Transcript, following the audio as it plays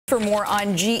For more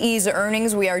on GE's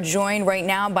earnings, we are joined right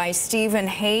now by Stephen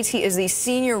Hoedt. He is the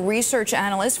senior research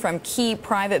analyst from Key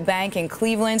Private Bank in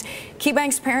Cleveland.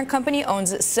 KeyBank's parent company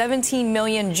owns 17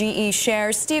 million GE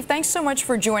shares. Steve, thanks so much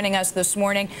for joining us this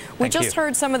morning. We just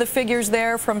heard some of the figures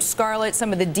there from Scarlett,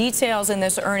 some of the details in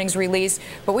this earnings release.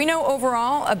 But we know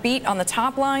overall a beat on the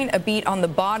top line, a beat on the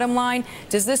bottom line.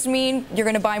 Does this mean you're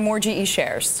going to buy more GE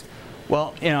shares?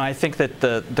 Well, I think that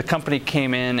the company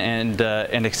came in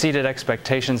and exceeded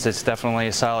expectations. It's definitely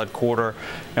a solid quarter.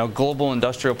 Global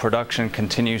industrial production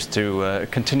continues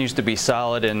to be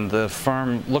solid, and the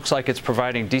firm looks like it's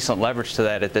providing decent leverage to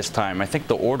that at this time. I think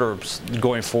the orders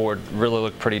going forward really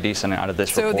look pretty decent out of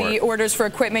this report. So the orders for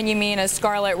equipment, you mean, as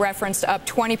Scarlett referenced, up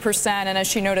 20%, and as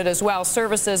she noted as well,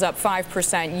 services up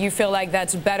 5%. You feel like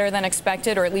that's better than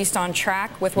expected, or at least on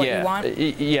track with what you want?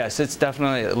 Yes, it's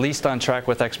definitely at least on track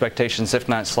with expectations, if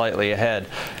not slightly ahead.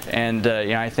 And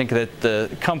I think that the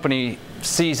company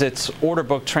sees its order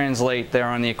book translate there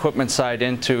on the equipment side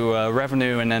into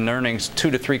revenue and then earnings 2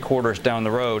 to 3 quarters down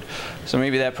the road. So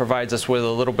maybe that provides us with a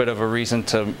little bit of a reason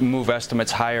to move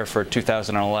estimates higher for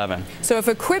 2011. So if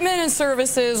equipment and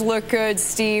services look good,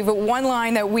 Steve, one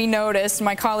line that we noticed,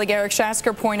 my colleague Eric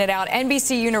Shasker pointed out,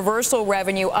 NBC Universal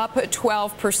revenue up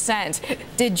 12%.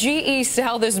 Did GE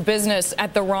sell this business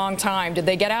at the wrong time? Did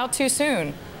they get out too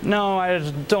soon? No, I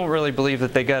don't really believe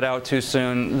that they got out too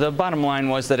soon. The bottom line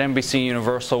was that NBC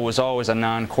Universal was always a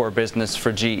non-core business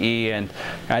for GE, and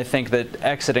I think that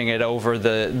exiting it over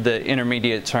the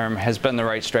intermediate term has been the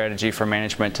right strategy for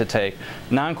management to take.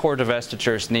 Non-core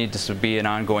divestitures need to be an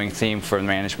ongoing theme for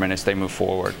management as they move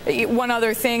forward. One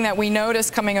other thing that we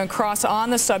noticed coming across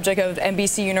on the subject of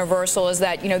NBC Universal is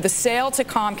that, the sale to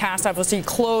Comcast obviously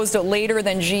closed later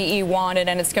than GE wanted,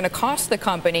 and it's going to cost the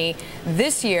company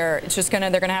this year. It's just they're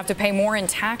going to have to pay more in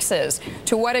taxes.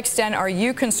 To what extent are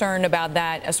you concerned about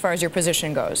that as far as your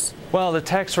position goes? Well, the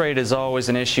tax rate is always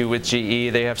an issue with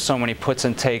GE. They have so many puts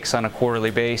and takes on a quarterly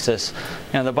basis.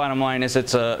 The bottom line is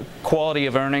it's a quality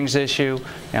of earnings issue.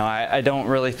 I don't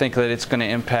really think that it's going to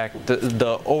impact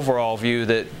the overall view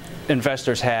that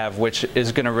investors have, which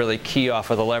is going to really key off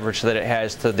of the leverage that it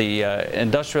has to the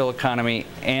industrial economy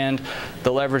and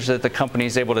the leverage that the company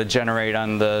is able to generate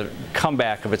on the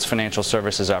comeback of its financial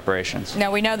services operations.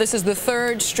 Now, we know this is the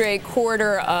third straight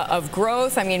quarter of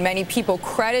growth. I mean, many people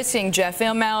crediting Jeff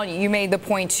Immelt. You made the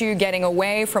point, too, getting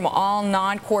away from all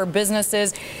non-core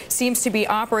businesses. Seems to be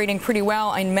operating pretty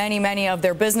well in many of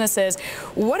their businesses.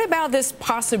 What about this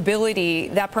possibility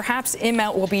that perhaps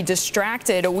Immelt will be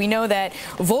distracted? We know that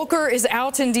Volcker is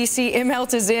out in D.C.,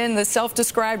 Immelt is in, the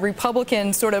self-described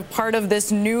Republican sort of part of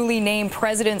this newly named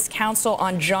President's Council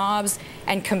on Jobs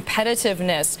and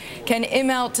Competitiveness. Can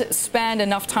Immelt spend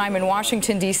enough time in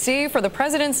Washington, D.C. for the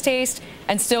president's taste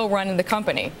and still run the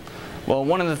company? Well,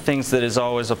 one of the things that is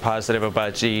always a positive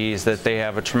about GE is that they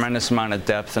have a tremendous amount of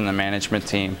depth in the management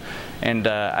team. And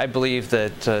I believe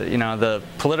that, the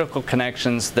political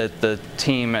connections that the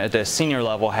team at the senior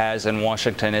level has in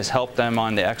Washington has helped them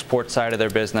on the export side of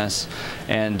their business.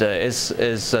 And as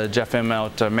Jeff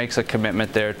Immelt makes a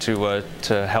commitment there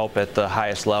to help at the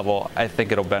highest level, I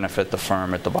think it'll benefit the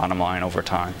firm at the bottom line over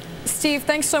time. Steve,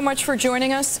 thanks so much for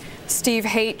joining us. Steve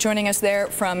Hoedt joining us there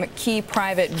from Key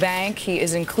Private Bank. He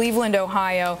is in Cleveland,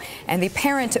 Ohio, and the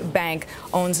parent bank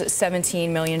owns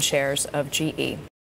 17 million shares of GE.